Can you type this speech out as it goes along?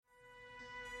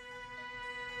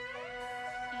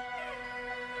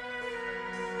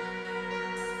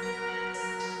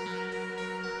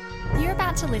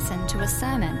about to listen to a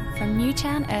sermon from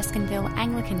Newtown Erskineville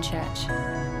Anglican Church.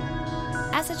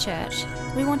 As a church,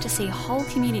 we want to see whole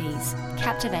communities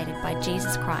captivated by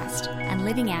Jesus Christ and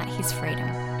living out his freedom.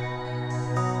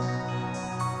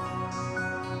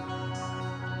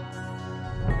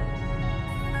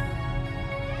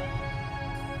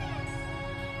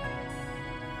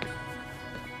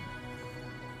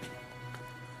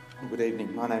 Good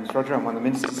evening. My name's Roger. I'm one of the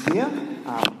ministers here.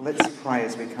 Let's pray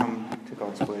as we come to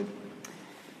God's Word.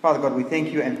 Father God, we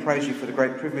thank you and praise you for the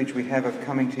great privilege we have of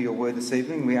coming to your Word this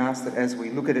evening. We ask that as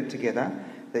we look at it together,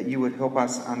 that you would help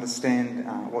us understand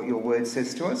what your Word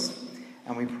says to us.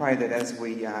 And we pray that as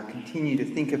we continue to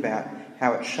think about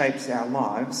how it shapes our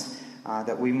lives,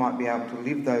 that we might be able to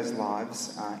live those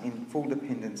lives in full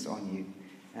dependence on you.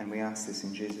 And we ask this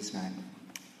in Jesus' name.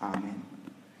 Amen.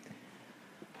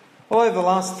 Well, over the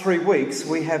last 3 weeks,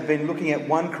 we have been looking at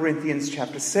 1 Corinthians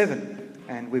chapter 7.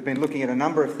 And we've been looking at a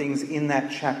number of things in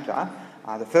that chapter.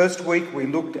 The first week we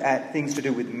looked at things to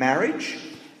do with marriage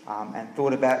and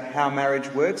thought about how marriage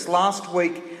works. Last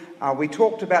week we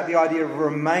talked about the idea of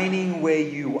remaining where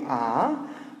you are,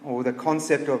 or the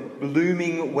concept of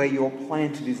blooming where you're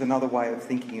planted is another way of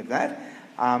thinking of that.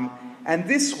 And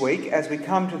this week, as we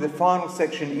come to the final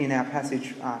section in our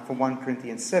passage for 1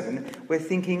 Corinthians 7, we're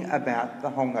thinking about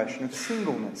the whole notion of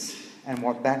singleness and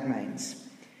what that means.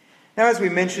 Now, as we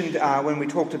mentioned when we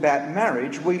talked about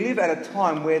marriage, we live at a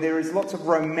time where there is lots of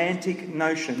romantic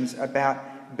notions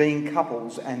about being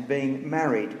couples and being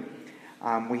married.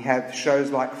 We have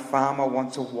shows like Farmer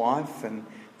Wants a Wife and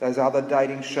those other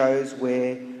dating shows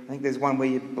where, I think there's one where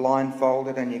you're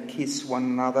blindfolded and you kiss one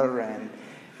another and,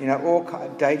 you know, all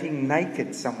dating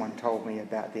naked, someone told me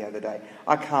about the other day.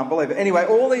 I can't believe it. Anyway,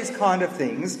 all these kind of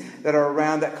things that are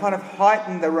around that kind of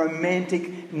heighten the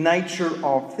romantic nature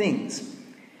of things.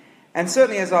 And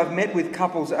certainly as I've met with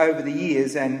couples over the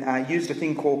years and used a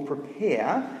thing called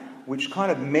Prepare, which kind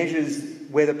of measures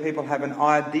whether people have an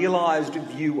idealised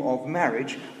view of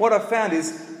marriage, what I've found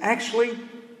is actually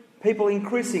people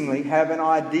increasingly have an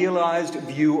idealised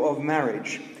view of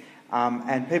marriage.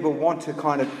 And people want to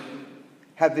kind of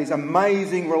have these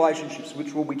amazing relationships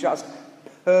which will be just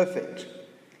perfect.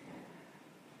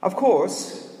 Of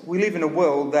course, we live in a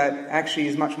world that actually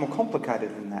is much more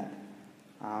complicated than that.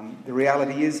 The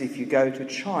reality is, if you go to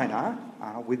China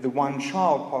with the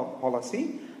one-child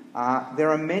policy, there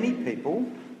are many people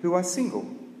who are single.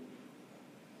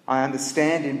 I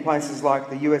understand in places like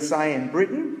the USA and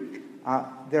Britain,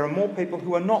 there are more people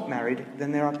who are not married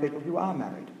than there are people who are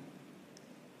married.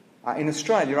 In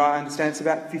Australia, I understand it's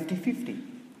about 50-50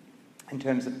 in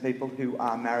terms of people who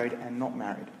are married and not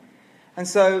married. And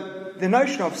so the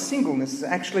notion of singleness is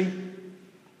actually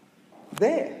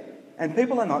there. And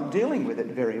people are not dealing with it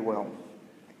very well.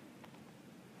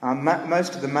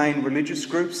 Most of the main religious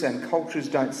groups and cultures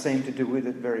don't seem to deal with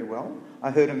it very well.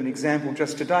 I heard of an example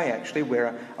just today, actually,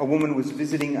 where a woman was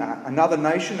visiting another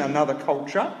nation, another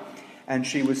culture, and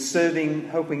she was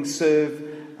helping serve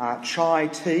chai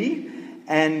tea,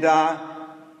 and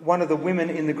one of the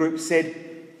women in the group said,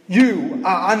 "You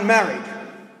are unmarried,"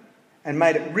 and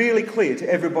made it really clear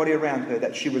to everybody around her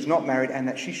that she was not married and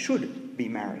that she should be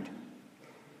married.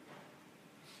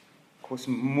 Of course,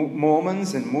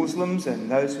 Mormons and Muslims and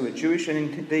those who are Jewish and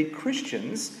indeed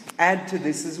Christians add to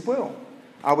this as well.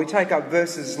 We take up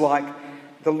verses like,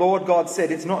 "The Lord God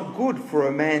said, it's not good for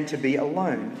a man to be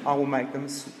alone. I will make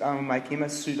him a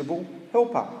suitable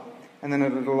helper." And then a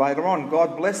little later on,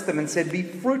 God blessed them and said, "Be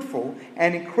fruitful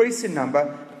and increase in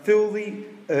number, fill the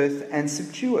earth and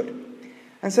subdue it."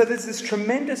 And so there's this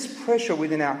tremendous pressure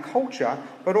within our culture,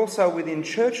 but also within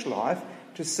church life,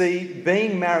 to see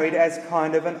being married as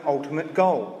kind of an ultimate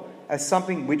goal, as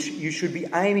something which you should be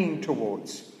aiming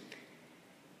towards.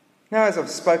 Now, as I've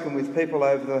spoken with people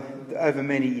over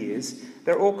many years,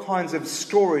 there are all kinds of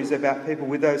stories about people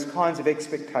with those kinds of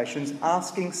expectations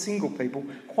asking single people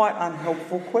quite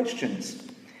unhelpful questions,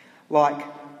 like,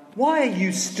 "Why are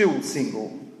you still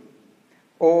single?"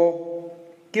 Or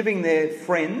giving their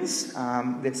friends,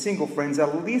 their single friends, a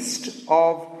list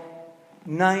of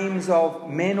names of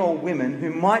men or women who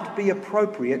might be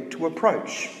appropriate to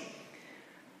approach.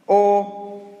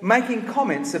 Or making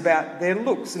comments about their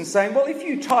looks and saying, "Well, if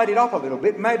you tied it up a little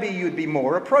bit, maybe you'd be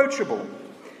more approachable."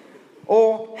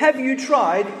 Or, "Have you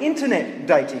tried internet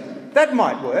dating? That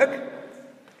might work."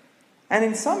 And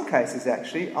in some cases,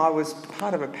 actually, I was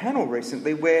part of a panel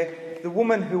recently where the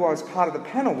woman who I was part of the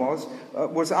panel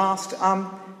was asked,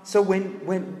 "So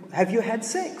when have you had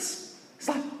sex?" It's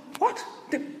like, what?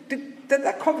 Did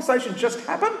that conversation just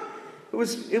happen? It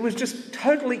was just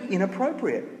totally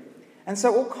inappropriate. And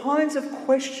so all kinds of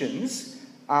questions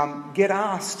get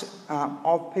asked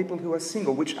of people who are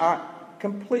single, which are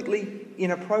completely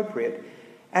inappropriate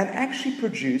and actually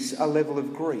produce a level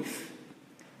of grief.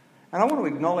 And I want to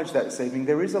acknowledge that this evening.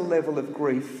 There is a level of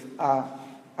grief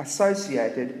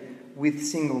associated with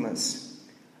singleness.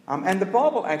 And the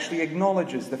Bible actually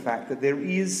acknowledges the fact that there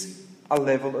is a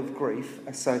level of grief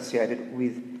associated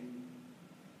with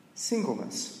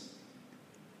singleness.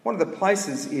 One of the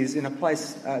places is in a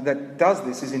place that does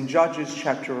this is in Judges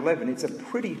chapter 11. It's a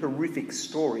pretty horrific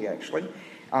story, actually.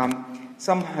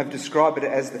 Some have described it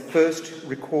as the first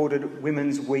recorded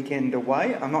women's weekend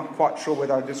away. I'm not quite sure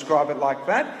whether I describe it like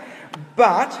that.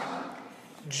 But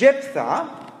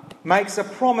Jephthah makes a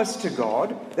promise to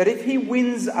God that if he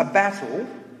wins a battle,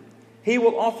 he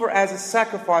will offer as a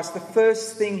sacrifice the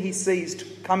first thing he sees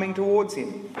coming towards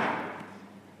him.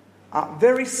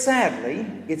 Very sadly,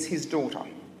 it's his daughter.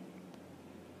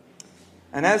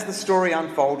 And as the story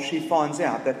unfolds, she finds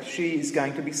out that she is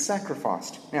going to be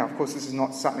sacrificed. Now, of course, this is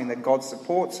not something that God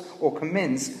supports or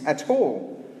commends at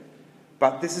all.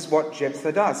 But this is what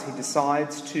Jephthah does. He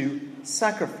decides to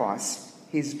sacrifice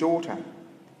his daughter.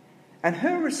 And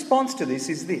her response to this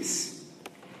is this: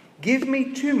 "Give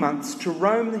me 2 months to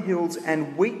roam the hills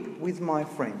and weep with my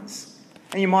friends."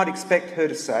 And you might expect her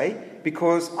to say,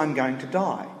 "Because I'm going to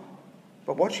die."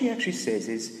 But what she actually says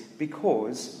is,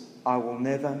 "Because I will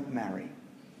never marry."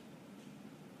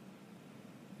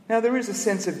 Now, there is a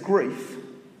sense of grief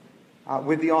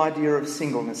with the idea of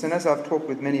singleness. And as I've talked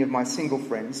with many of my single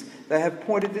friends, they have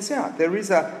pointed this out. There is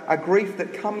a grief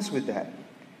that comes with that.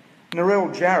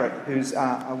 Narelle Jarrett, who's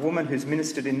a woman who's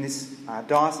ministered in this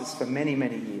diocese for many,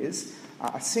 many years,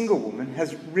 a single woman,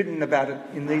 has written about it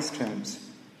in these terms.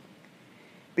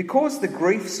 "Because the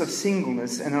griefs of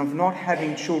singleness and of not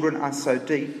having children are so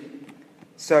deep,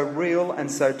 so real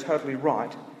and so totally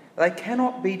right, they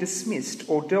cannot be dismissed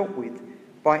or dealt with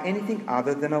by anything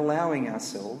other than allowing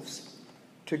ourselves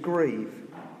to grieve.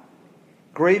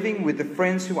 Grieving with the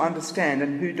friends who understand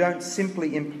and who don't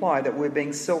simply imply that we're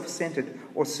being self-centred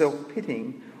or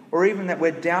self-pitying, or even that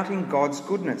we're doubting God's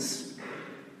goodness.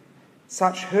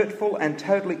 Such hurtful and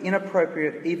totally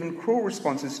inappropriate, even cruel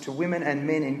responses to women and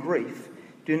men in grief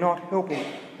do not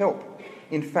help.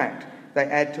 In fact, they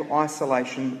add to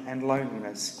isolation and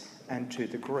loneliness and to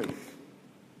the grief."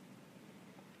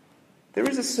 There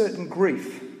is a certain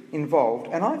grief involved,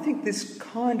 and I think this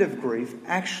kind of grief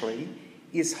actually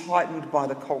is heightened by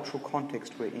the cultural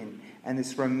context we're in and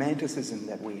this romanticism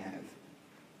that we have.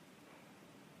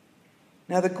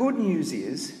 Now, the good news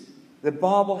is the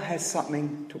Bible has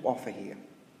something to offer here.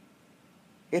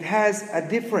 It has a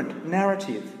different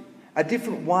narrative, a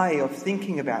different way of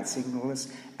thinking about singleness,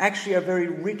 actually a very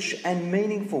rich and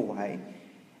meaningful way.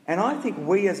 And I think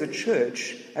we as a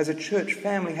church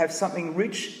family, have something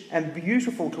rich and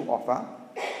beautiful to offer,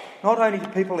 not only to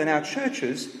people in our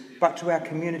churches, but to our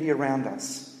community around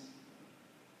us,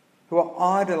 who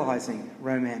are idolising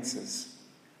romances.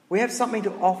 We have something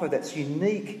to offer that's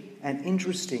unique and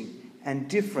interesting and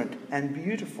different and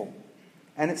beautiful,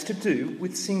 and it's to do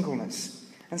with singleness.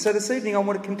 And so this evening I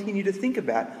want to continue to think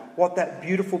about what that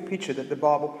beautiful picture that the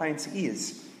Bible paints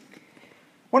is.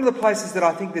 One of the places that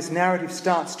I think this narrative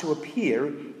starts to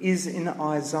appear is in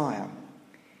Isaiah.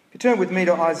 If you turn with me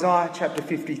to Isaiah chapter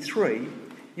 53,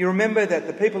 you remember that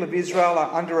the people of Israel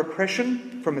are under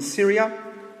oppression from Assyria.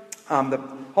 The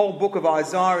whole book of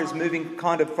Isaiah is moving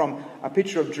kind of from a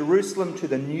picture of Jerusalem to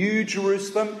the new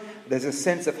Jerusalem. There's a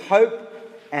sense of hope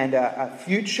and a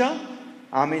future.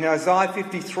 In Isaiah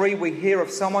 53, we hear of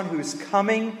someone who is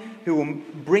coming, who will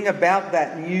bring about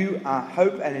that new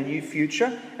hope and a new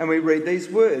future. And we read these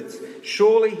words: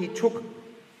 "Surely he took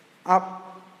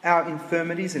up our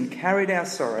infirmities and carried our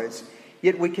sorrows,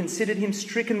 yet we considered him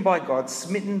stricken by God,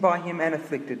 smitten by him and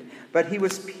afflicted. But he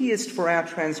was pierced for our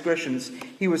transgressions,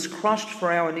 he was crushed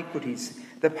for our iniquities.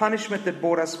 The punishment that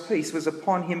brought us peace was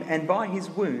upon him, and by his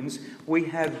wounds we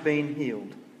have been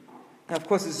healed." Now, of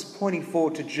course, this is pointing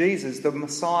forward to Jesus, the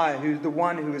Messiah, who's the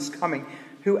one who is coming,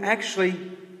 who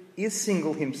actually is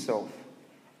single himself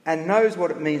and knows what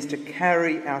it means to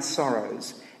carry our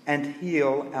sorrows and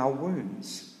heal our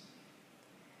wounds.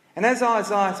 And as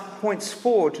Isaiah points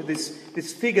forward to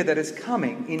this figure that is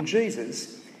coming in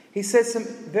Jesus, he says some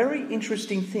very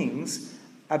interesting things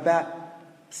about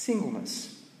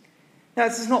singleness. Now,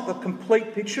 this is not the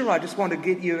complete picture. I just want to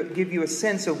give you a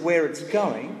sense of where it's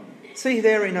going. See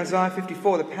there in Isaiah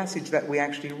 54, the passage that we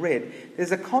actually read,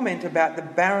 there's a comment about the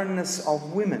barrenness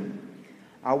of women.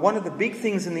 One of the big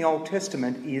things in the Old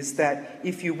Testament is that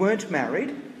if you weren't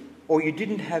married or you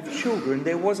didn't have children,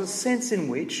 there was a sense in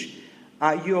which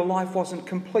your life wasn't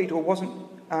complete or wasn't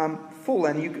full,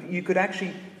 and you could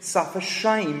actually suffer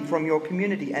shame from your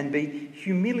community and be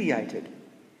humiliated.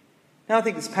 Now, I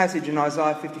think this passage in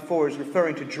Isaiah 54 is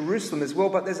referring to Jerusalem as well,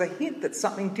 but there's a hint that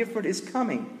something different is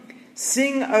coming.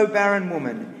 Sing, O barren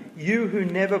woman, you who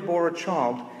never bore a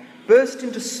child. Burst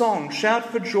into song,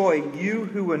 shout for joy, you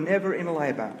who were never in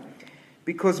labour.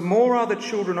 Because more are the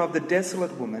children of the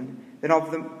desolate woman than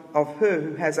of her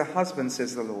who has a husband,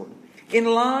 says the Lord.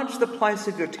 Enlarge the place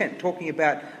of your tent, talking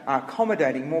about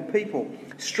accommodating more people.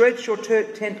 Stretch your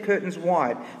tent curtains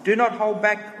wide. Do not hold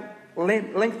back,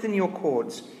 lengthen your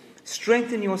cords.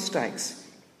 Strengthen your stakes,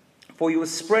 for you will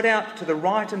spread out to the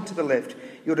right and to the left.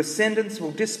 Your descendants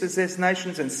will dispossess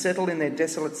nations and settle in their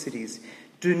desolate cities.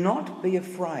 Do not be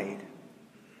afraid.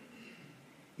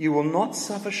 You will not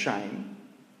suffer shame.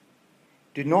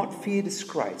 Do not fear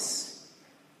disgrace.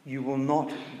 You will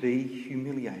not be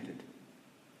humiliated.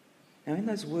 Now, in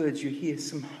those words, you hear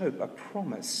some hope, a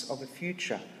promise of a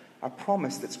future, a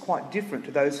promise that's quite different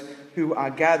to those who are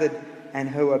gathered and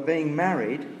who are being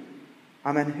married.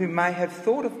 And who may have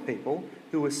thought of people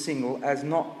who were single as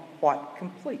not quite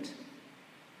complete.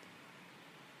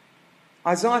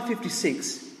 Isaiah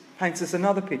 56 paints us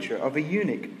another picture of a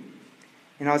eunuch.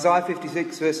 In Isaiah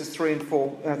 56 verses 3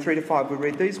 to 5 we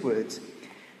read these words.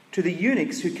 To the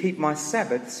eunuchs who keep my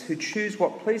Sabbaths, who choose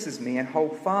what pleases me and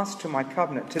hold fast to my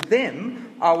covenant, to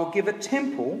them I will give a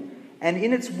temple and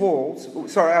in its walls,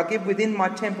 I'll give within my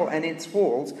temple and its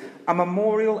walls a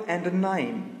memorial and a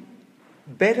name.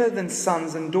 Better than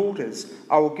sons and daughters,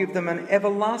 I will give them an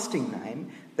everlasting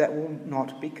name that will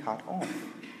not be cut off.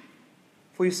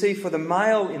 For you see, for the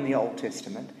male in the Old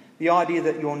Testament, the idea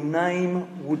that your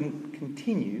name wouldn't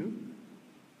continue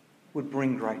would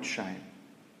bring great shame,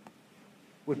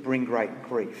 would bring great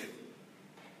grief.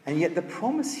 And yet the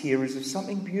promise here is of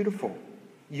something beautiful.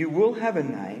 You will have a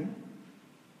name,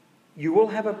 you will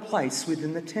have a place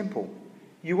within the temple.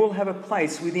 You will have a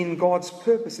place within God's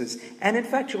purposes. And in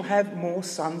fact, you'll have more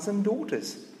sons and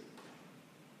daughters.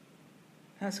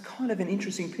 Now, it's kind of an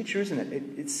interesting picture, isn't it?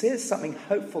 It says something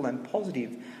hopeful and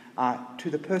positive to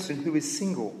the person who is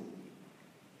single.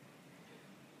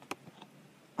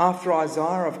 After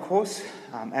Isaiah, of course,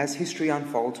 as history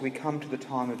unfolds, we come to the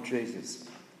time of Jesus.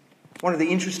 One of the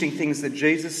interesting things that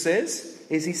Jesus says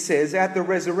is he says at the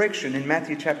resurrection in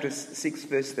Matthew chapter 6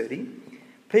 verse 30,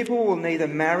 people will neither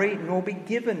marry nor be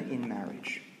given in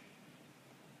marriage.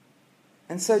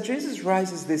 And so Jesus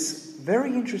raises this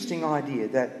very interesting idea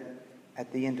that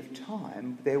at the end of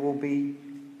time there will be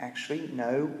actually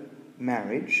no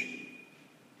marriage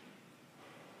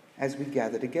as we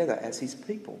gather together as his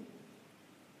people.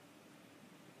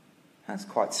 That's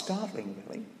quite startling,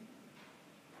 really.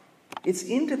 It's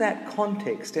into that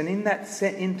context and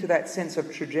into that sense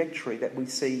of trajectory that we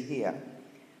see here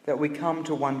that we come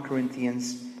to 1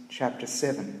 Corinthians chapter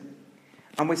 7.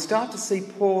 And we start to see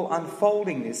Paul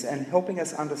unfolding this and helping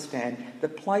us understand the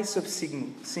place of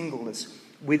singleness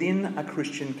within a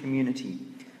Christian community.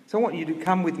 So I want you to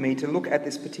come with me to look at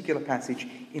this particular passage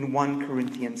in 1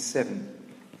 Corinthians 7.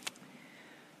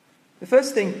 The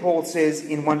first thing Paul says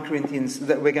in 1 Corinthians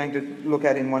that we're going to look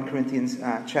at in 1 Corinthians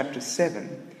chapter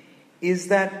 7 is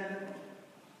that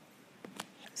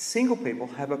single people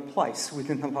have a place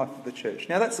within the life of the church.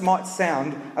 Now that might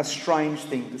sound a strange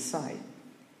thing to say.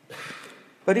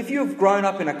 But if you have grown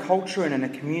up in a culture and in a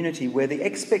community where the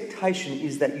expectation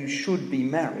is that you should be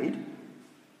married,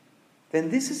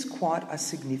 then this is quite a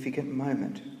significant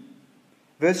moment.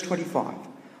 Verse 25,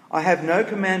 I have no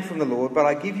command from the Lord, but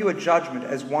I give you a judgment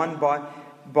as one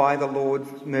by the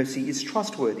Lord's mercy is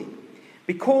trustworthy.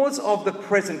 Because of the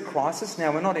present crisis,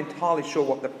 now we're not entirely sure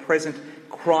what the present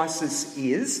crisis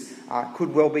is.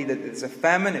 Could well be that it's a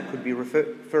famine. It could be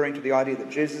referring to the idea that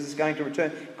Jesus is going to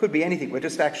return. It could be anything. We're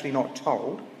just actually not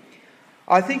told.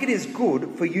 I think it is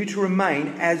good for you to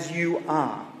remain as you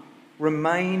are.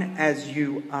 Remain as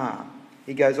you are.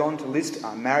 He goes on to list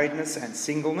marriedness and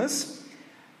singleness.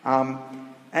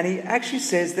 And he actually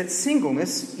says that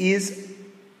singleness is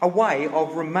a way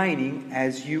of remaining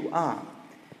as you are.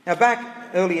 Now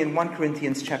back early in 1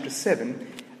 Corinthians chapter 7,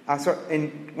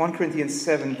 in 1 Corinthians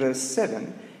 7 verse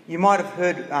 7, you might have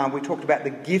heard we talked about the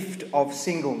gift of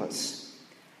singleness.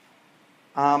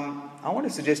 I want to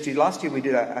suggest to you, last year we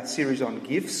did a series on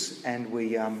gifts, and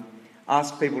we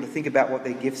asked people to think about what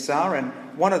their gifts are, and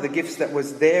one of the gifts that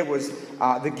was there was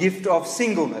the gift of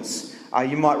singleness.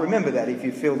 You might remember that if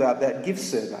you filled out that gift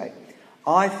survey.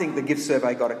 I think the gift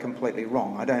survey got it completely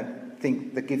wrong. I don't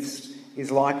think the gifts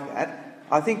is like that.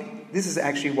 I think this is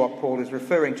actually what Paul is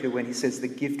referring to when he says the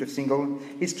gift of singleness.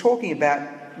 He's talking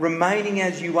about remaining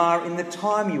as you are in the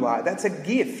time you are. That's a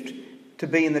gift, to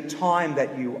be in the time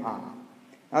that you are.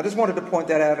 I just wanted to point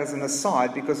that out as an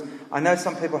aside because I know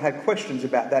some people had questions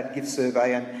about that gift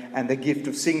survey and the gift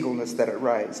of singleness that it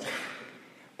raised.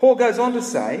 Paul goes on to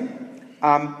say,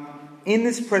 in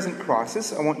this present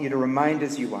crisis, I want you to remain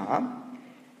as you are.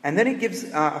 And then he gives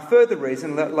a further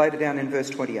reason later down in verse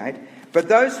 28. But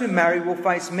those who marry will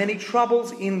face many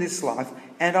troubles in this life,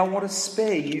 and I want to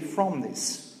spare you from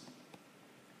this.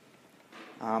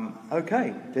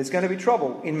 Okay, there's going to be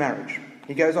trouble in marriage.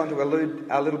 He goes on to allude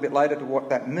a little bit later to what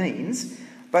that means.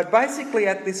 But basically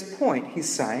at this point, he's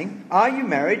saying, are you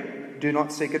married? Do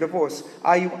not seek a divorce.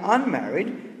 Are you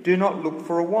unmarried? Do not look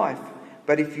for a wife.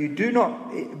 But if you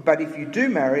do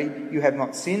marry, you have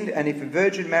not sinned, and if a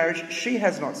virgin marries, she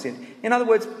has not sinned. In other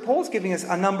words, Paul's giving us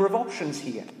a number of options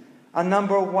here, a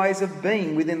number of ways of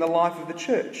being within the life of the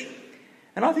church.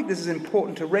 And I think this is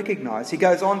important to recognise. He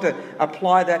goes on to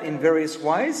apply that in various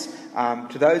ways.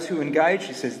 To those who engage,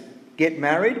 he says, get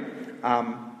married.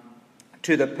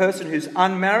 To the person who's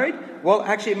unmarried, well,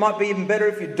 actually it might be even better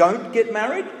if you don't get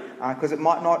married, because it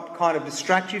might not kind of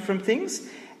distract you from things.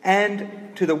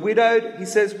 And to the widowed, he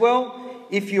says, well,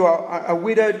 if you are a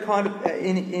widowed kind of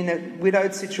in a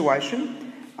widowed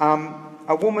situation,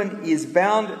 a woman is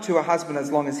bound to her husband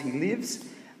as long as he lives.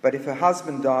 But if her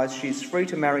husband dies, she is free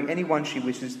to marry anyone she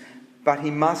wishes, but he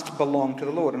must belong to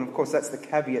the Lord. And of course, that's the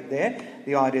caveat there,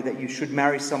 the idea that you should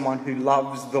marry someone who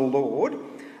loves the Lord.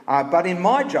 But in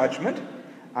my judgment,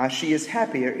 she is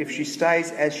happier if she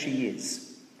stays as she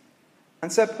is.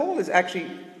 And so Paul is actually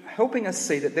helping us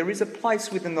see that there is a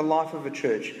place within the life of a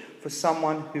church for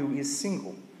someone who is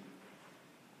single.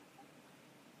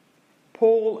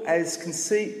 Paul is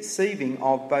conceiving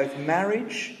of both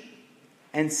marriage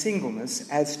and singleness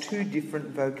as two different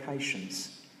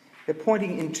vocations. They're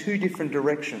pointing in two different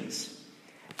directions.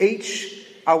 Each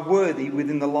are worthy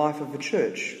within the life of the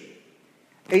church.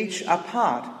 Each are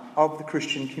part of the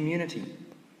Christian community.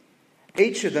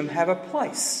 Each of them have a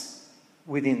place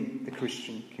within the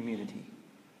Christian community.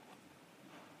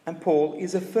 And Paul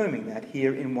is affirming that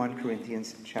here in 1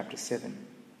 Corinthians chapter 7.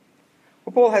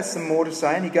 Well, Paul has some more to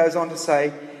say, and he goes on to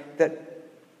say that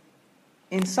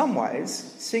in some ways,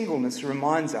 singleness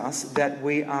reminds us that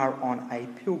we are on a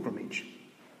pilgrimage.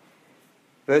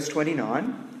 Verse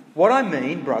 29, what I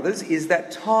mean, brothers, is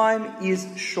that time is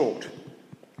short.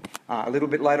 A little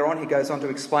bit later on, he goes on to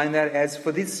explain that as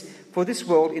for this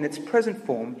world in its present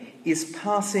form is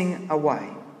passing away.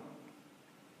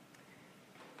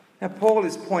 Now, Paul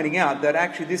is pointing out that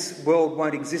actually this world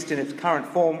won't exist in its current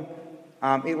form.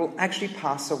 It will actually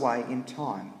pass away in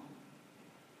time.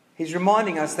 He's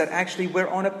reminding us that actually we're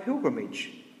on a pilgrimage.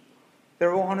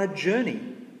 We're on a journey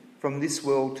from this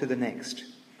world to the next.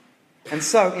 And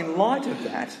so, in light of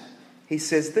that, he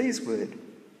says these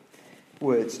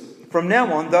words. From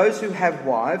now on, those who have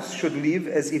wives should live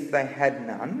as if they had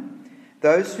none.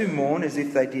 Those who mourn as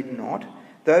if they did not.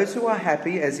 Those who are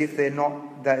happy as if they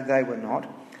were not.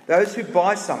 Those who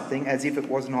buy something as if it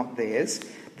was not theirs.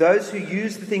 Those who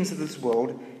use the things of this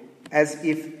world as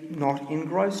if not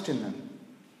engrossed in them.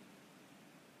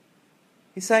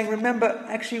 He's saying, remember,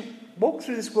 actually walk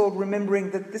through this world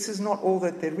remembering that this is not all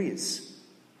that there is.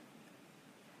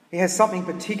 He has something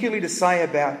particularly to say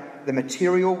about the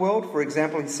material world. For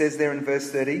example, he says there in verse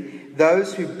 30,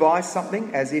 those who buy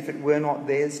something as if it were not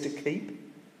theirs to keep.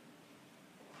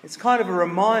 It's kind of a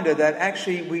reminder that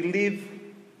actually we live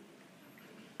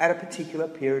at a particular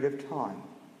period of time.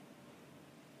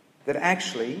 That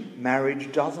actually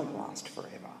marriage doesn't last forever.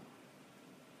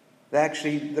 That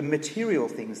actually the material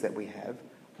things that we have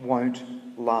won't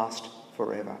last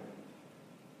forever.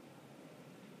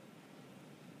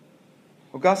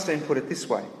 Augustine put it this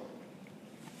way.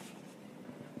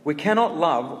 We cannot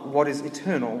love what is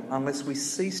eternal unless we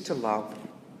cease to love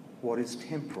what is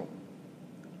temporal.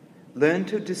 Learn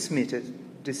to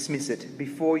dismiss it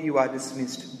before you are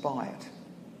dismissed by it.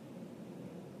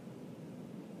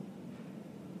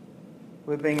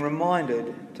 We're being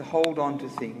reminded to hold on to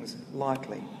things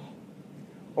lightly.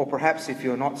 Or perhaps if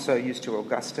you're not so used to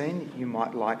Augustine, you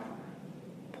might like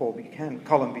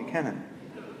Colin Buchanan.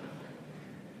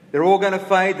 They're all going to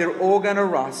fade, they're all going to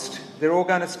rust, they're all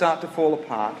going to start to fall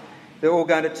apart, they're all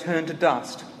going to turn to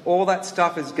dust. All that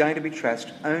stuff is going to be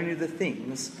trashed. Only the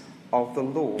things of the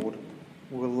Lord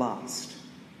will last.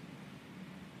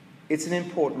 It's an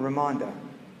important reminder.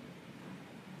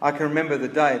 I can remember the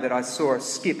day that I saw a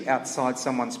skip outside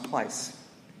someone's place.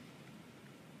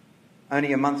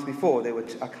 Only a month before, there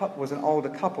was an older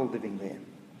couple living there.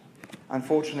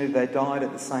 Unfortunately, they died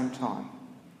at the same time.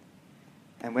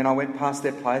 And when I went past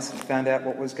their place and found out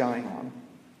what was going on,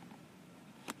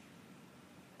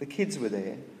 the kids were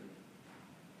there,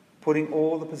 putting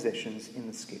all the possessions in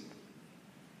the skip.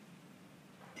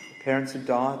 Parents had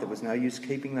died. There was no use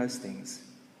keeping those things.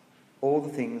 All the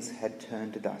things had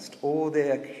turned to dust. All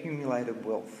their accumulated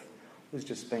wealth was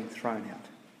just being thrown out.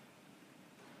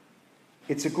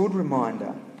 It's a good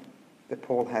reminder that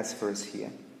Paul has for us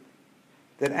here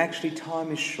that actually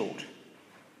time is short.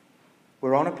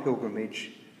 We're on a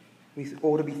pilgrimage. We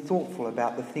ought to be thoughtful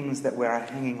about the things that we're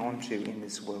hanging on to in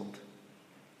this world.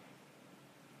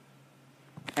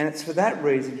 And it's for that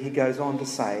reason he goes on to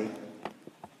say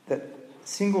that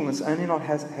singleness only not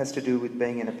has to do with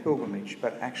being in a pilgrimage,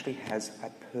 but actually has a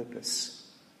purpose.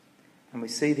 And we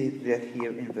see that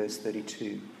here in verse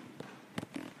 32.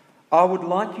 I would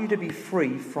like you to be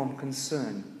free from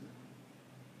concern.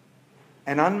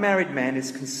 An unmarried man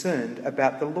is concerned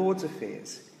about the Lord's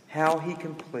affairs, how he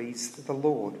can please the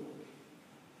Lord.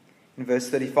 In verse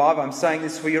 35, I'm saying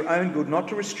this for your own good, not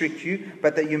to restrict you,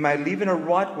 but that you may live in a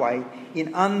right way,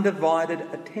 in undivided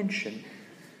attention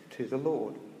to the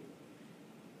Lord.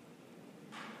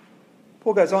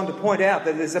 Paul goes on to point out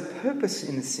that there's a purpose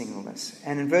in the singleness.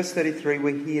 And in verse 33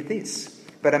 we hear this.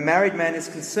 But a married man is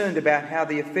concerned about how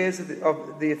the affairs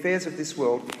of this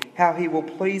world, how he will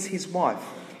please his wife,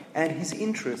 and his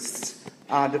interests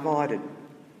are divided.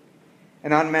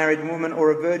 An unmarried woman or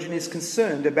a virgin is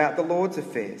concerned about the Lord's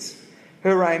affairs.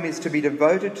 Her aim is to be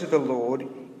devoted to the Lord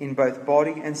in both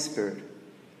body and spirit.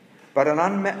 But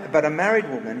a married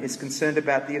woman is concerned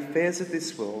about the affairs of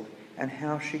this world and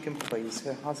how she can please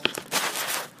her husband.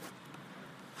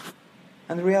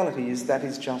 And the reality is that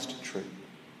is just true.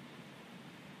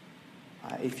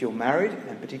 If you're married,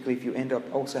 and particularly if you end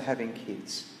up also having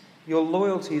kids, your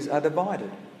loyalties are divided.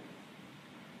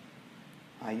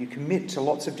 You commit to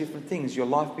lots of different things. Your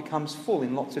life becomes full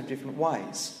in lots of different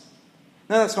ways.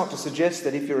 Now, that's not to suggest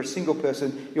that if you're a single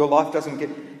person, your life doesn't get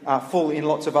full in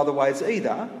lots of other ways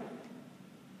either.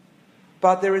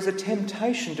 But there is a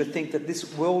temptation to think that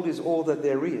this world is all that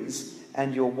there is,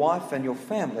 and your wife and your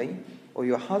family, or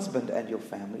your husband and your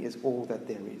family, is all that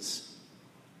there is.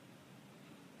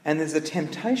 And there's a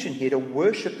temptation here to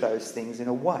worship those things in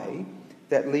a way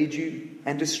that leads you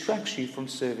and distracts you from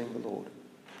serving the Lord.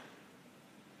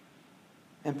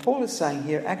 And Paul is saying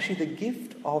here, actually the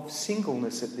gift of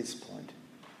singleness at this point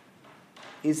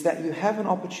is that you have an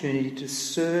opportunity to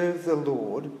serve the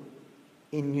Lord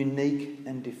in unique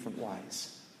and different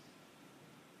ways.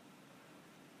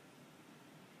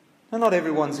 Now, not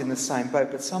everyone's in the same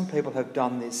boat, but some people have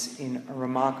done this in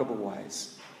remarkable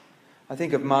ways. I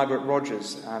think of Margaret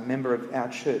Rogers, a member of our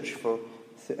church for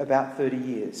about 30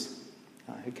 years,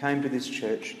 who came to this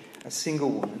church, a single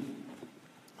woman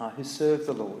who served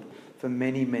the Lord for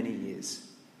many, many years.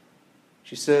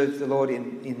 She served the Lord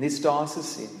in this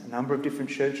diocese, in a number of different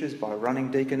churches, by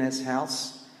running Deaconess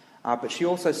House, but she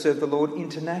also served the Lord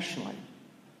internationally.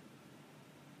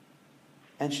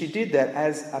 And she did that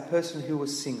as a person who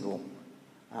was single.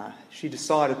 She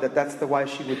decided that that's the way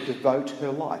she would devote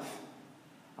her life,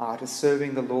 to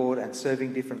serving the Lord and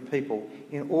serving different people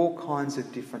in all kinds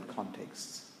of different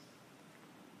contexts.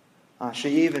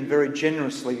 She even very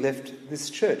generously left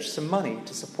this church some money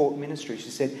to support ministry.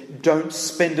 She said, don't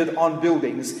spend it on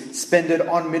buildings, spend it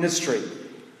on ministry.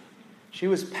 She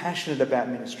was passionate about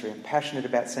ministry and passionate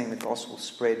about seeing the gospel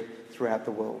spread throughout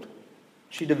the world.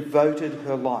 She devoted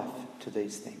her life to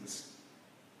these things.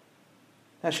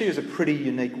 Now, she was a pretty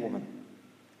unique woman.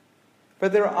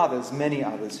 But there are others, many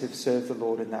others, who've served the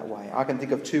Lord in that way. I can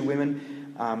think of two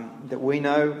women that we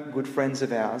know, good friends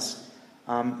of ours.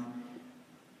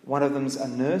 One of them's a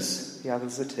nurse, the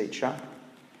other's a teacher.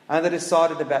 And they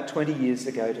decided about 20 years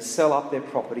ago to sell up their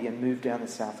property and move down the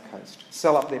south coast.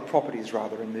 Sell up their properties,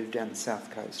 rather, and move down the south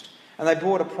coast. And they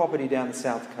bought a property down the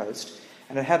south coast,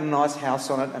 and it had a nice house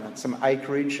on it and some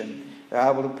acreage, and they were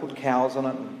able to put cows on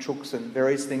it and chooks and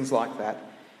various things like that.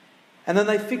 And then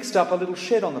they fixed up a little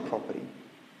shed on the property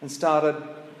and started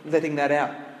letting that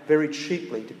out very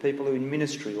cheaply to people who are in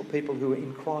ministry or people who are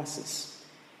in crisis.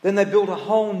 Then they built a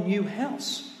whole new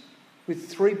house with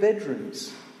 3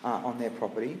 bedrooms on their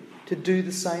property to do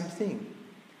the same thing.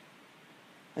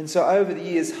 And so over the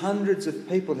years, hundreds of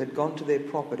people had gone to their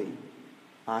property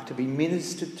to be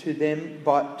ministered to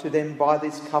them by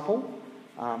this couple,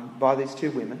 by these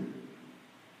 2 women,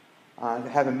 to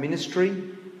have a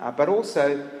ministry, but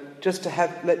also just to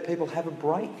let people have a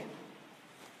break.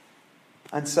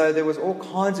 And so there was all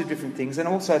kinds of different things. And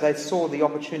also they saw the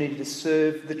opportunity to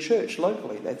serve the church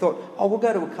locally. They thought, we'll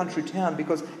go to a country town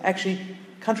because actually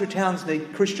country towns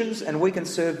need Christians and we can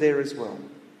serve there as well.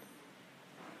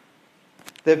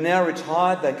 They've now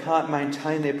retired. They can't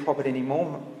maintain their property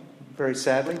anymore. Very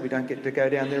sadly, we don't get to go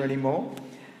down there anymore.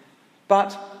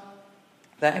 But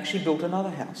they actually built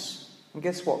another house. And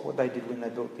guess what they did when they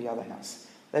built the other house?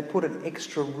 They put an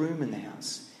extra room in the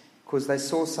house because they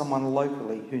saw someone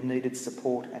locally who needed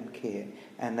support and care,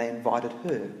 and they invited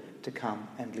her to come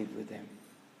and live with them.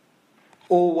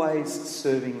 Always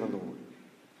serving the Lord.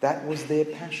 That was their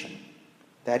passion.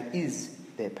 That is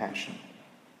their passion.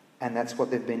 And that's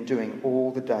what they've been doing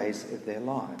all the days of their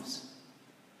lives.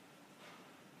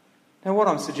 Now, what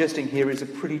I'm suggesting here is a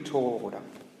pretty tall order.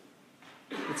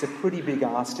 It's a pretty big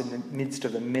ask in the midst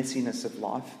of the messiness of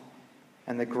life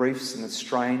and the griefs and the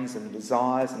strains and the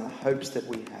desires and the hopes that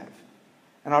we have.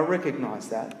 And I recognise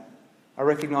that. I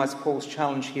recognise Paul's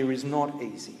challenge here is not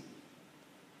easy.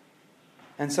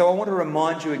 And so I want to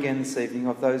remind you again this evening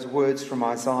of those words from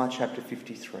Isaiah chapter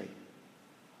 53,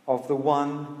 of the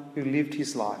one who lived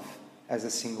his life as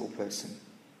a single person.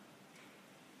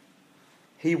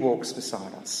 He walks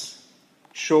beside us.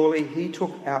 Surely he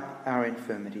took out our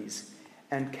infirmities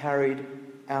and carried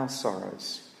our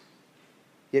sorrows.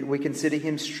 Yet we consider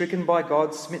him stricken by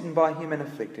God, smitten by him and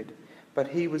afflicted. But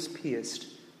he was pierced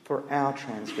for our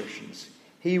transgressions.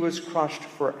 He was crushed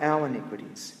for our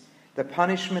iniquities. The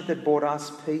punishment that brought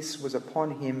us peace was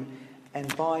upon him,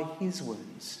 and by his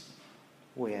wounds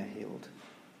we are healed.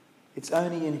 It's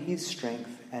only in his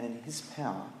strength and in his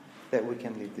power that we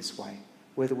can live this way,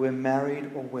 whether we're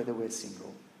married or whether we're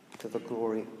single, to the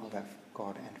glory of our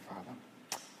God and Father.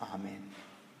 Amen.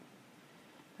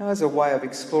 Now, as a way of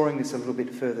exploring this a little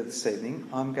bit further this evening,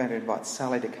 I'm going to invite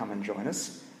Sally to come and join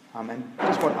us. And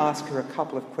just want to ask her a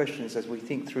couple of questions as we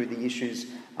think through the issues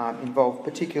involved,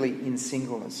 particularly in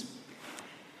singleness.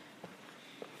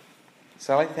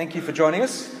 Sally, thank you for joining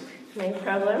us. No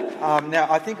problem.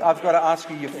 Now, I think I've got to ask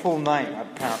you your full name,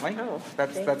 apparently. Oh,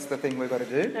 that's the thing we've got to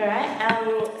do. All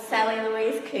right. Sally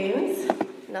Louise Coombes.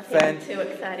 Nothing too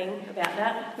exciting about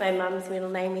that. My mum's middle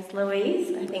name is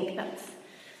Louise. I think that's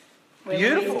where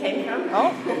Beautiful. Louise came from.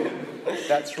 Oh,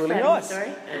 that's really nice.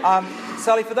 Story.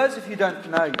 Sally, for those of you who don't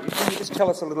know you, can you just tell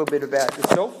us a little bit about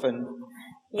yourself?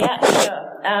 Yeah,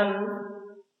 sure.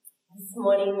 This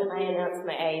morning I announced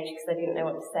my age because I didn't know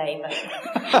what to say, but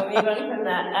I'll move on from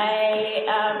that. I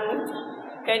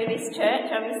go to this church,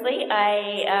 obviously. I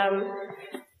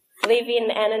live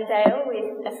in Annandale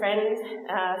with a friend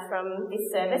from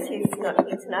this service who's not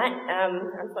here tonight,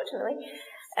 unfortunately.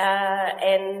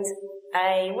 And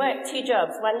I work 2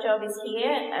 jobs. One job is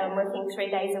here, I'm working 3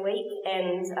 days a week,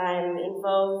 and I'm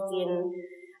involved in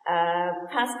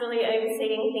pastorally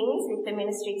overseeing things with the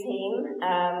ministry team.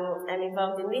 I'm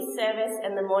involved in this service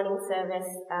and the morning service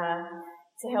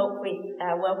to help with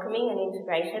welcoming and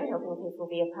integration, helping people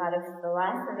be a part of the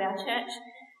life of our church.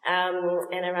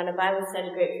 And I run a Bible study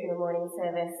group for the morning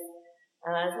service,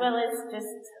 as well as just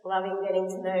loving getting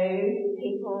to know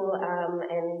people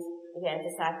and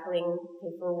discipling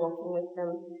people, walking with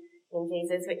them in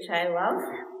Jesus, which I love.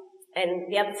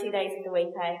 And the other 2 days of the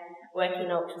week I work in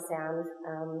ultrasound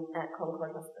at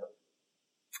Concord Hospital.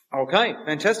 Okay,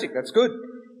 fantastic. That's good.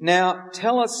 Now,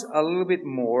 tell us a little bit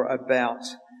more about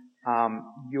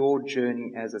your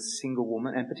journey as a single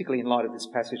woman, and particularly in light of this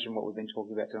passage and what we've been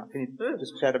talking about tonight. Can you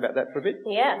just chat about that for a bit?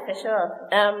 Yeah, for sure.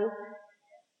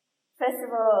 First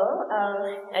of all,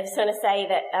 I just want to say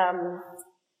that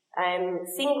I'm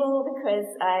single because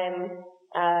I'm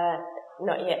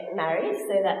not yet married,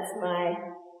 so that's my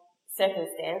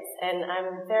circumstance, and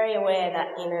I'm very aware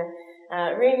that in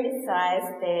a room this size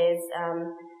there's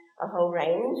a whole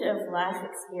range of life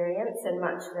experience and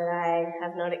much that I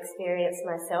have not experienced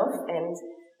myself, and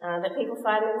that people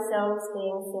find themselves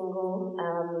being single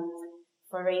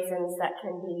for reasons that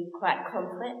can be quite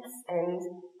complex and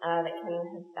that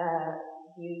can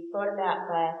be brought about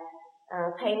by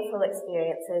painful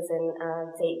experiences and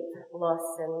deep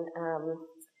loss and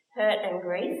hurt and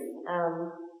grief.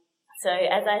 So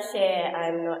as I share,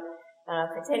 I'm not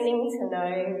pretending to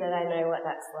know that I know what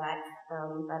that's like,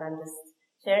 but I'm just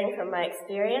sharing from my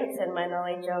experience and my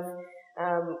knowledge of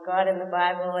God and the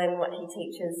Bible and what he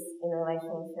teaches in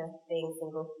relation to being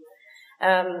single.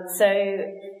 I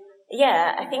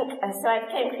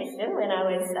became Christian when I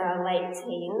was late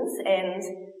teens and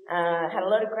had a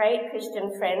lot of great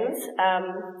Christian friends.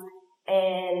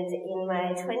 And in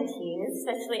my 20s,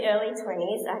 especially early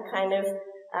 20s, I kind of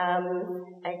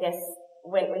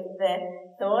went with the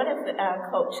thought of our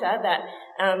culture that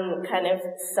kind of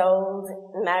sold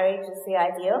marriage as the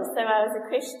ideal. So I was a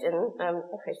Christian,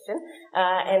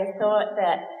 and thought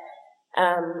that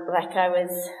I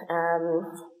was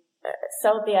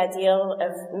sold the ideal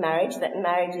of marriage, that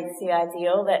marriage is the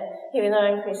ideal, that even though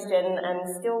I'm Christian, I'm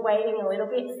still waiting a little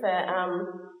bit for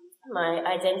my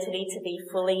identity to be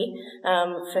fully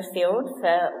fulfilled,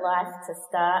 for life to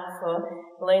start, for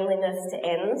loneliness to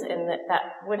end, and that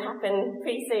would happen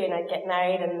pretty soon. I'd get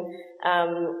married and,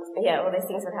 all those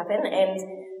things would happen. And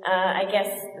I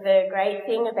guess the great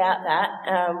thing about that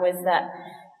was that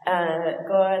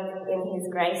God, in His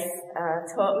grace,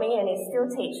 taught me and is still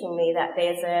teaching me that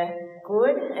there's a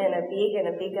good and a big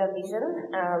and a bigger vision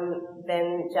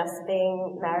than just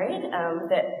being married,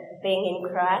 that being in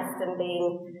Christ and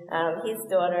being His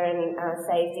daughter and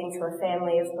saved into a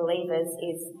family of believers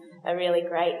is a really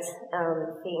great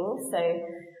thing. So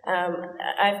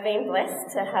I've been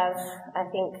blessed to have, I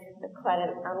think, quite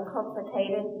an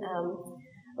uncomplicated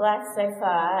life so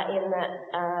far, in that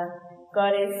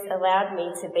God has allowed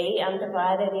me to be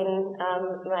undivided in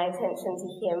my attention to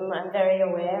Him. I'm very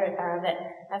aware that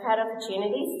I've had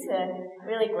opportunities to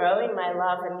really grow in my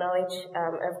love and knowledge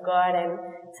of God, and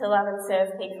to love and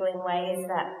serve people in ways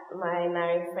that my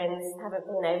married friends haven't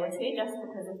been able to, just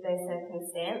because of their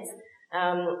circumstance.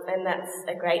 And that's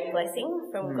a great blessing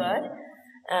from God.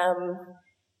 And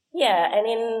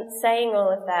in saying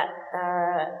all of that,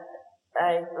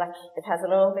 it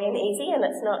hasn't all been easy, and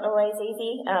it's not always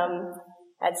easy.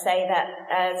 I'd say that,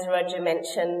 as Roger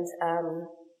mentioned,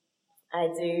 I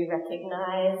do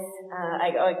recognise,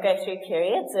 I go through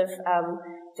periods of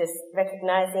just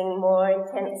recognising more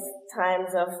intense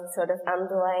times of sort of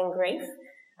underlying grief,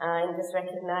 and just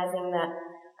recognising that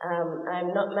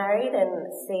I'm not married,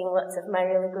 and seeing lots of my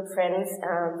really good friends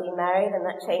be married, and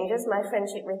that changes my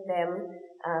friendship with them,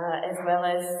 as well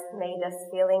as me just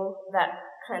feeling that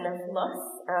kind of loss.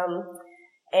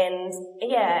 And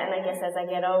I guess as I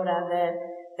get older,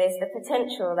 there's the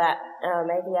potential that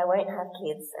maybe I won't have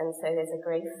kids, and so there's a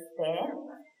grief there.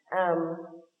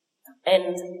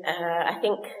 I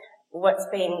think what's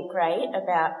been great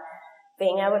about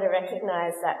being able to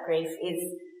recognise that grief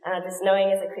is just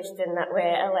knowing as a Christian that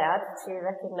we're allowed to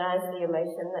recognise the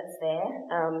emotion that's there,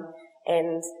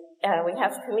 and we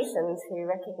have permission to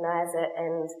recognise it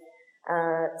and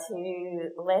to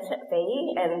let it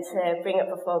be, and to bring it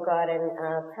before God and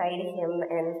pray to Him,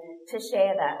 and to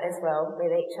share that as well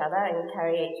with each other and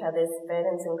carry each other's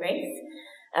burdens and griefs.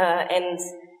 And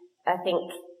I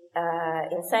think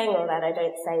in saying all that, I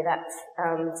don't say that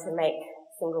to make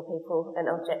single people an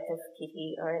object of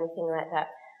pity or anything like that.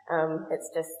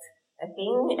 It's just a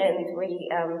thing, and we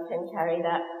can carry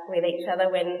that with each other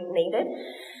when needed.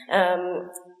 And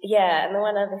the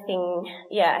one other thing,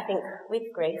 I think with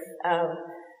grief,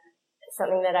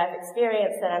 something that I've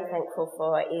experienced that I'm thankful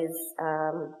for is,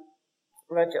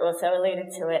 Roger also alluded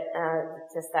to it,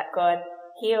 just that God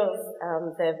heals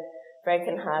the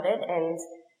brokenhearted, and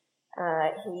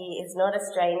He is not a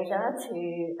stranger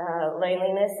to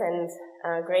loneliness and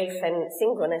grief and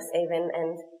singleness even,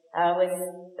 and was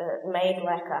made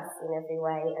like us in every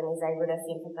way, and is able to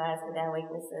sympathise with our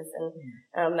weaknesses,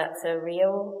 and that's a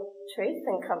real truth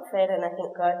and comfort, and I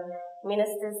think God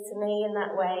ministers to me in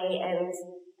that way and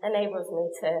enables me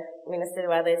to minister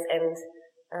to others, and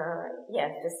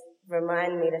just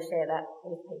remind me to share that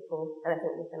with people, and I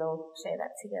think we can all share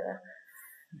that together.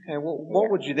 Okay, well,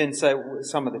 what would you then say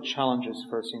some of the challenges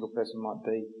for a single person might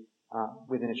be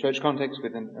within a church context,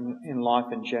 in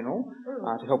life in general,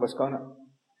 to help us kind of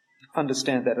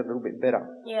understand that a little bit better?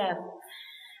 Yeah.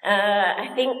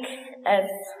 I think, as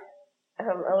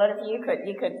a lot of you could,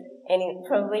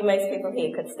 probably most people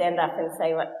here could stand up and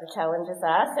say what the challenges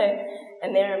are. So,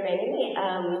 and there are many,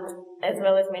 as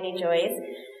well as many joys.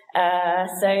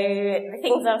 So the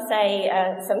things I'll say,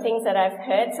 some things that I've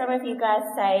heard some of you guys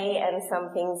say, and some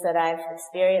things that I've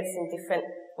experienced in different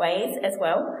ways as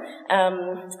well.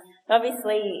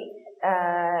 Obviously,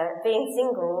 being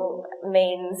single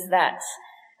means that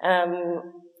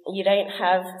you don't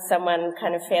have someone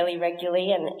kind of fairly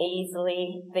regularly and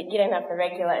easily, that you don't have the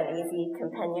regular and easy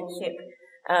companionship,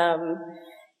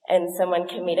 and someone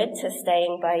committed to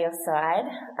staying by your side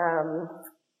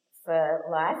for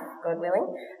life, God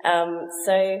willing.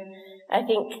 So I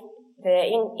think the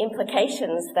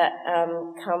implications that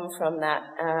come from that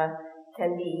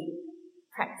can be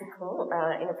practical,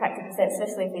 in a practical sense,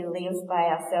 especially if we live by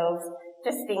ourselves.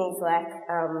 Just things like,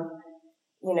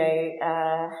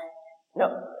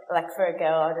 not like for a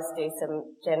girl, I'll just do some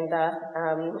gender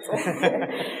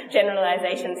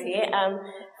generalizations here.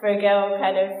 For a girl,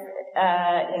 kind of,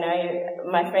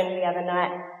 my friend the other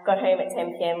night got home at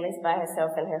 10 p.m, lives by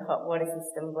herself, and her hot water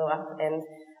system blew up, and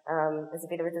it was a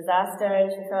bit of a disaster,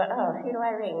 and she thought, oh, who do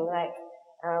I ring?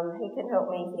 Who can help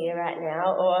me here right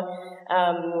now? Or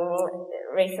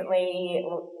recently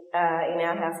in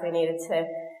our house we needed to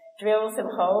drill some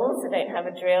holes. I don't have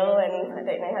a drill and I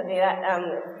don't know how to do that.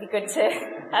 It'd be good to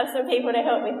have some people to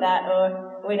help with that.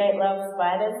 Or We don't love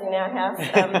spiders in our house.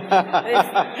 There's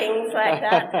things like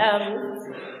that.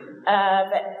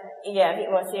 But yeah, a bit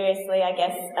more seriously, I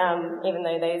guess, even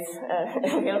though those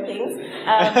are real things.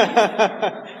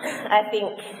 I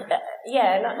think,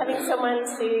 not having someone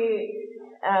to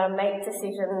make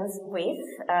decisions with,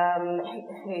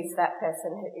 who's that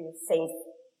person who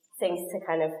seems to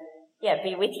kind of,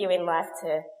 be with you in life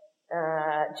to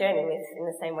journey with in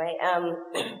the same way.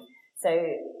 So,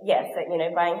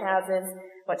 buying houses,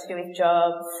 what to do with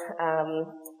jobs,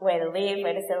 where to live,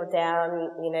 where to settle down,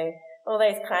 all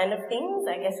those kind of things.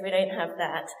 I guess we don't have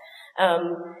that.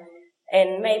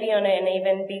 And maybe on an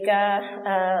even bigger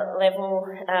level,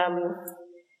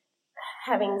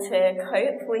 having to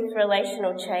cope with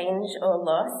relational change or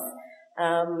loss,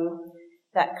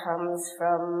 that comes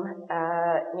from,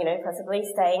 possibly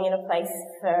staying in a place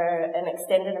for an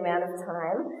extended amount of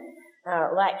time.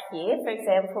 Like here, for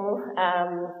example,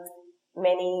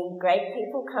 many great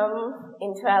people come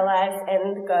into our lives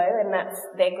and go, and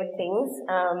they're good things.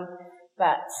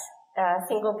 But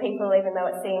single people, even though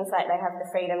it seems like they have the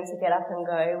freedom to get up and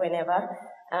go whenever,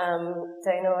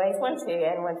 don't always want to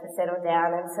and want to settle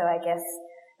down. And so I guess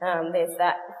there's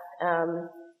that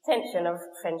tension of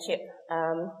friendship.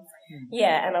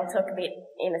 And I'll talk a bit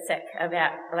in a sec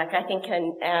about, I think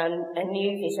a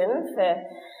new vision for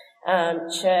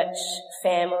church,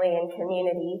 family and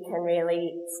community can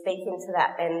really speak into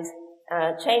that and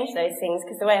change those things,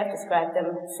 because the way I've described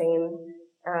them seem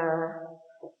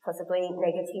possibly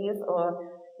negative, or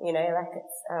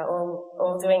it's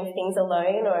all doing things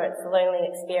alone, or it's a lonely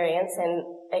experience, and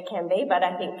it can be. But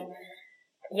I think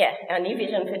our new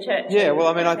vision for church. Yeah, well,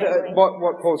 I mean,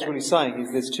 what Paul's really saying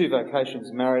is there's two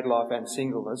vocations, married life and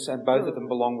singleness, and both of them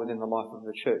belong within the life of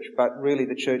the church. But really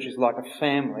the church is like a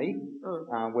family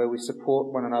where we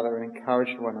support one another and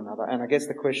encourage one another. And I guess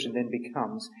the question then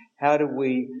becomes, how do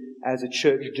we as a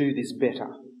church do this better?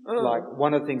 Like,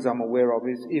 one of the things I'm aware of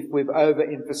is if we've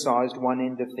overemphasised one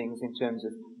end of things in terms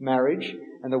of marriage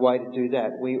and the way to do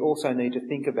that, we also need to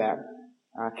think about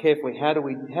carefully how do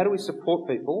we support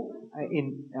people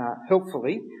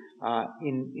helpfully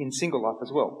in single life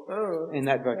as well, in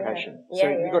that vocation. So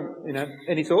you got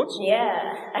any thoughts?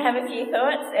 Yeah, I have a few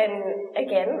thoughts, and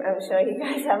again, I'm sure you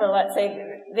guys have a lot. So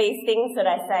these things that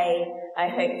I say, I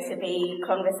hope to be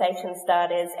conversation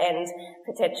starters and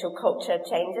potential culture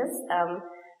changes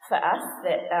for us.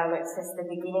 That it's just the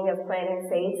beginning of planting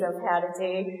seeds of how to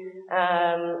do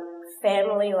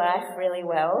family life really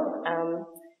well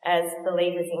as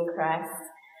believers in Christ.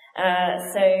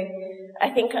 So I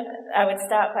think I would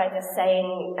start by just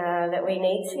saying that we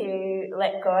need to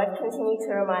let God continue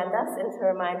to remind us and to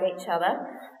remind each other,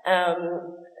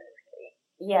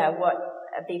 what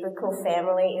a biblical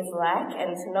family is like,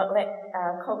 and to not let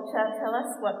culture tell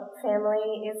us what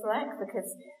family is like,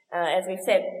 because as we've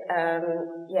said,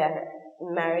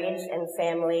 marriage and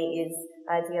family is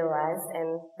idealised,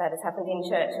 and that has happened in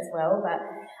church as well, but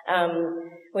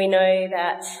we know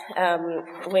that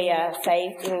we are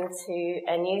saved into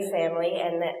a new family,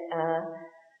 and that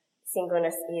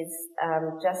singleness is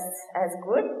just as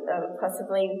good,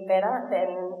 possibly better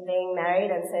than being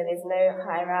married, and so there's no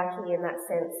hierarchy in that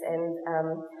sense, and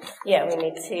we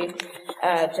need to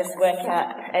just work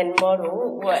out and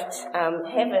model what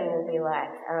heaven will be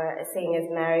like, seeing as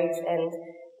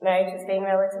marriage has been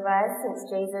relativised since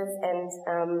Jesus, and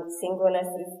singleness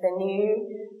is the new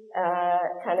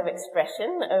kind of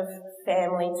expression of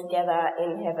family together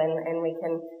in heaven, and we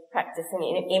can practice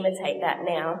and imitate that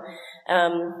now.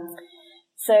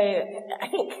 So I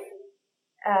think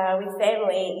with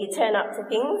family, you turn up to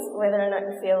things whether or not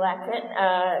you feel like it.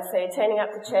 So turning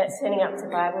up to church, turning up to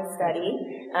Bible study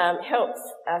helps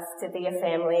us to be a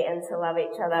family and to love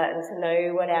each other and to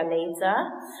know what our needs are.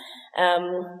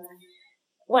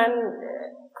 One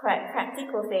quite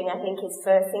practical thing, I think, is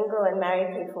for single and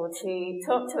married people to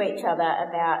talk to each other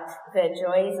about the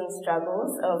joys and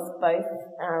struggles of both,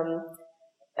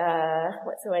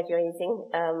 what's the word you're using?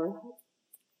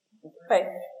 Both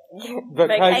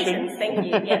vocations. Thank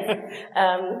you, yes.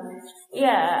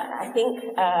 I think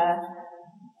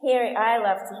I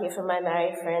love to hear from my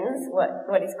married friends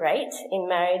what is great in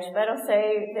marriage, but also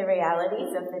the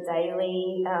realities of the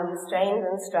daily strains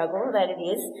and struggle that it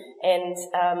is. And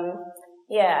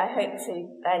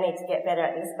I need to get better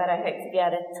at this, but I hope to be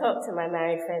able to talk to my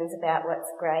married friends about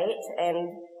what's great and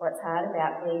what's hard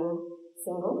about being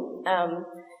single.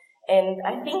 And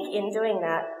I think in doing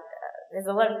that, there's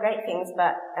a lot of great things,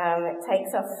 but it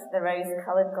takes off the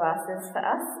rose-coloured glasses for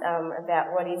us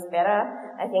about what is better.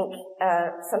 I think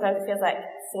sometimes it feels like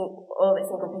all that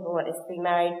single people want is to be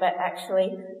married, but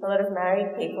actually a lot of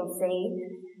married people see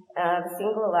the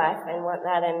single life and want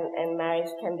that, and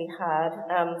marriage can be hard.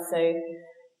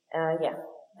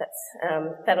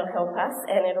 That'll help us,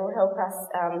 and it'll help us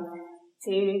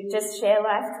to just share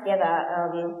life together,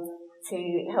 to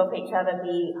help each other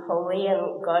be holy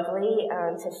and godly,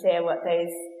 to share what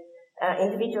those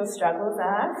individual struggles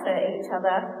are for each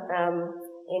other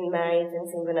in marriage and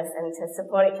singleness, and to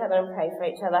support each other and pray for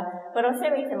each other. But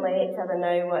also we can let each other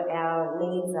know what our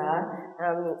needs are.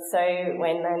 So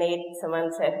when I need someone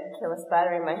to kill a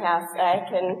spider in my house, I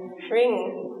can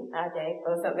ring RJ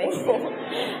or something.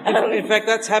 In fact,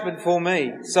 that's happened for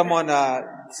me.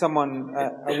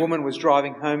 A woman was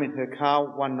driving home in her car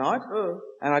one night,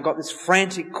 and I got this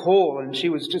frantic call, and she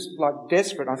was just like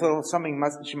desperate. I thought,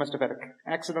 she must have had an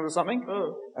accident or something.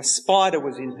 A spider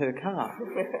was in her car,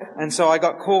 and so I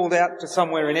got called out to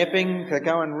somewhere in Epping to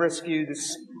go and rescue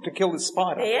to kill the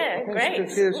spider. Yeah, great.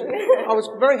 I was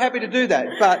very happy to do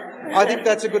that, but I think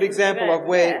that's a good example of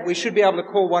where we should be able to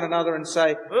call one another and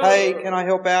say, "Hey, can I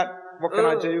help out? What can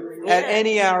I do?" At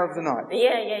any hour of the night.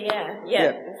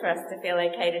 Yeah. For us to feel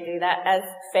okay to do that as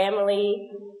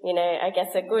family, I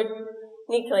guess a good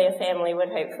nuclear family would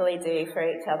hopefully do for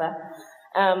each other.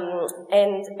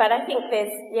 But I think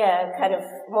there's, kind of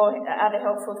more other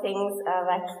helpful things,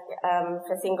 like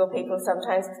for single people,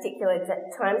 sometimes particular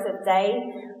times of day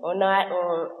or night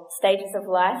or stages of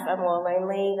life are more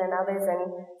lonely than others,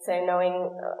 and so knowing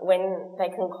when they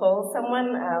can call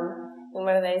someone. In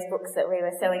one of those books that we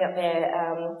were selling up there,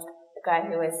 the guy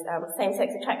who was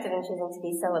same-sex attracted and choosing to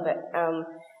be celibate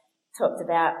talked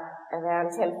about around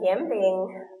 10 p.m.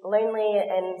 being lonely,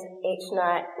 and each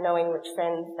night knowing which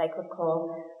friend they could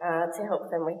call to help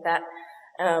them with that.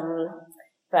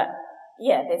 But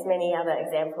there's many other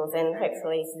examples, and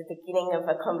hopefully it's the beginning of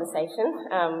a conversation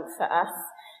for us.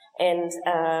 And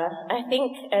I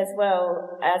think as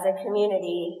well, as a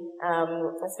community,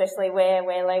 especially where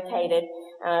we're located,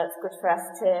 it's good for us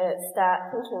to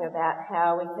start thinking about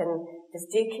how we can just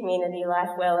do community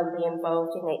life well and be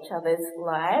involved in each other's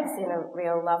lives in a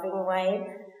real loving way,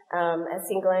 as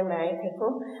single and married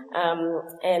people.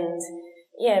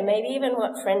 Maybe even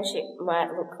what friendship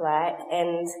might look like,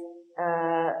 and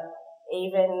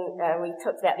we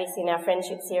talked about this in our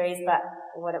friendship series, but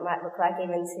what it might look like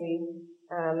even to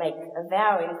make a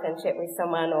vow in friendship with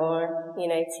someone, or,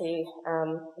 to,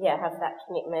 have that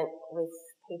commitment with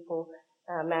people,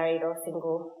 married or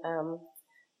single,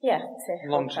 to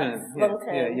long term,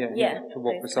 to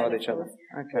walk beside each other.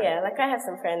 Okay. Yeah, like I have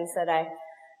some friends that I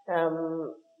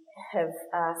have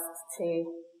asked to,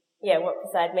 walk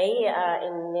beside me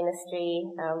in ministry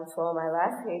for my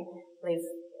life, who live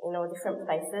in all different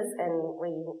places, and we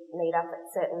meet up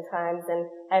at certain times. And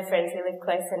I have friends who live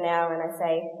closer now, and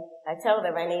I tell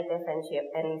them I need their friendship,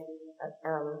 and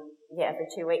every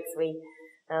 2 weeks we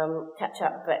catch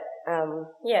up. But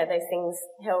those things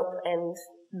help and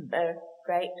are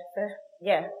great for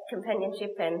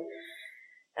companionship and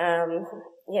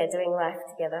doing life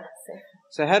together.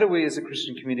 So how do we as a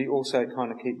Christian community also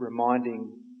kind of keep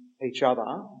reminding each other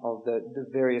of the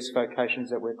various vocations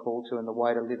that we're called to and the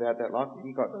way to live out that life? Have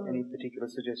you got any particular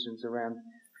suggestions around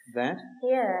that?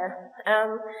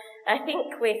 I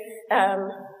think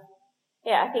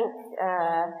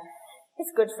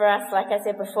it's good for us, like I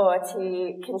said before,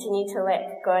 to continue to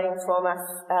let God inform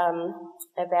us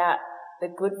about the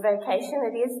good vocation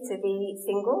it is to be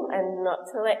single, and not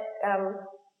to let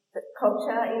the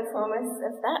culture inform us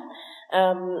of that.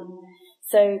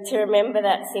 So to remember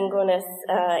that singleness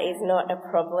is not a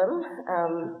problem,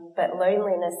 but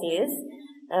loneliness is.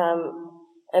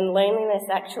 And loneliness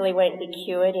actually won't be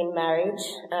cured in marriage,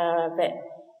 but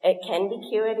it can be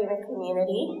cured in a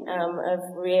community of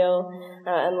real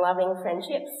and loving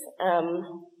friendships.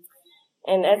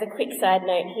 And as a quick side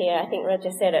note here, I think Roger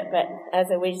said it, but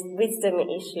as a wisdom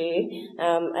issue,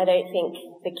 I don't think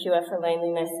the cure for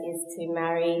loneliness is to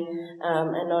marry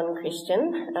a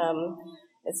non-Christian.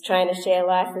 It's trying to share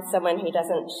life with someone who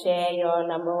doesn't share your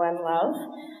number one love.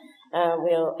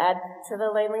 Will add to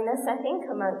the loneliness, I think,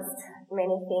 amongst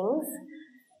many things.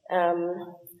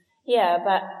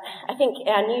 But I think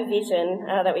our new vision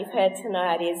that we've heard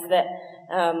tonight is that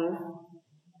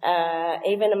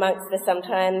even amongst the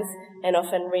sometimes and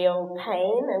often real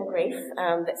pain and grief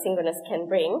that singleness can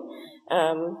bring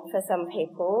for some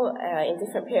people in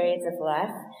different periods of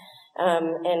life,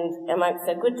 and amongst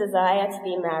a good desire to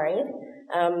be married,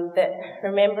 that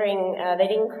remembering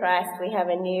that in Christ we have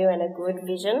a new and a good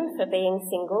vision for being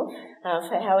single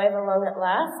for however long it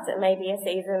lasts. It may be a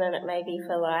season and it may be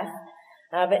for life.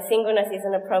 But singleness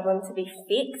isn't a problem to be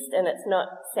fixed, and it's not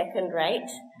second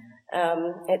rate.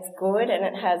 It's good, and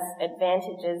it has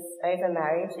advantages over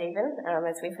marriage even,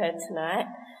 as we've heard tonight.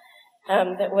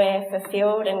 that we're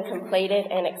fulfilled and completed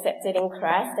and accepted in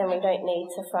Christ, and we don't need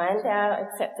to find our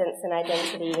acceptance and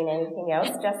identity in anything else,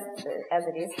 just as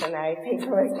it is for married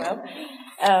people as well.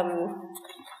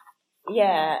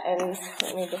 And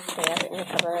let me just say, I've written a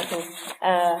couple of things.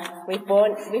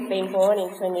 We've been born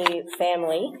into a new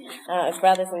family of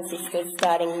brothers and sisters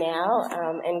starting now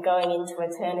and going into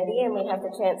eternity, and we have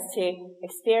the chance to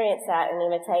experience that and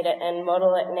imitate it and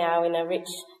model it now in a rich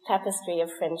tapestry of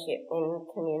friendship and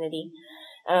community.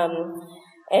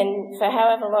 And for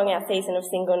however long our season of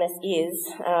singleness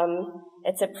is,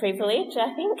 it's a privilege,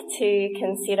 I think, to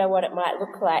consider what it might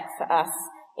look like for us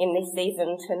in this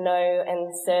season to know and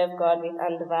serve God with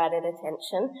undivided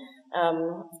attention.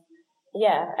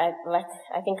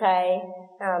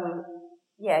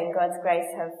 In God's grace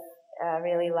have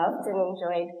really loved and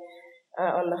enjoyed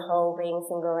on the whole being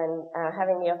single and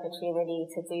having the opportunity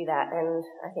to do that. And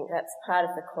I think that's part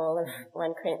of the call of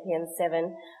 1 Corinthians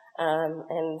 7.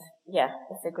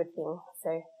 It's a good thing.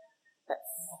 So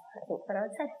that's, I think, what I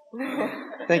would say.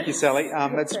 Thank you, Sally.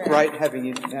 It's great having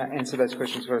you answer those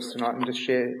questions for us tonight and just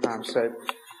share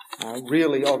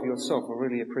really of yourself. I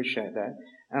really appreciate that.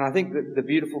 And I think that the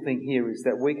beautiful thing here is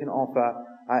that we can offer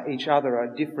each other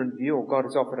a different view, or God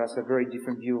has offered us a very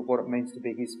different view of what it means to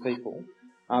be His people.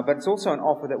 But it's also an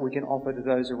offer that we can offer to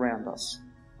those around us.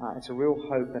 It's a real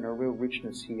hope and a real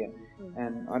richness here.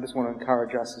 And I just want to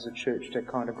encourage us as a church to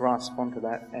kind of grasp onto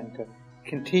that and to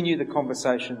continue the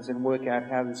conversations and work out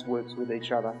how this works with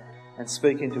each other and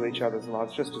speak into each other's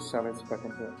lives, just as Sally spoke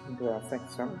into our.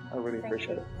 Thanks, Sally. I really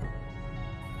appreciate it.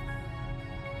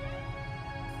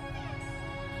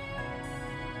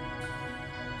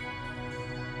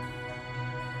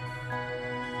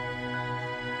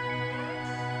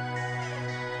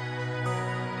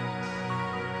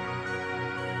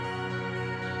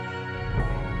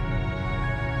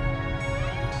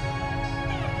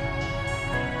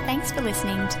 Thanks for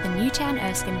listening to the Newtown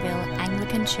Erskineville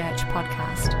Anglican Church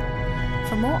podcast.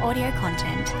 For more audio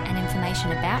content and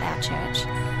information about our church,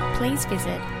 please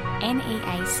visit neac.com.au.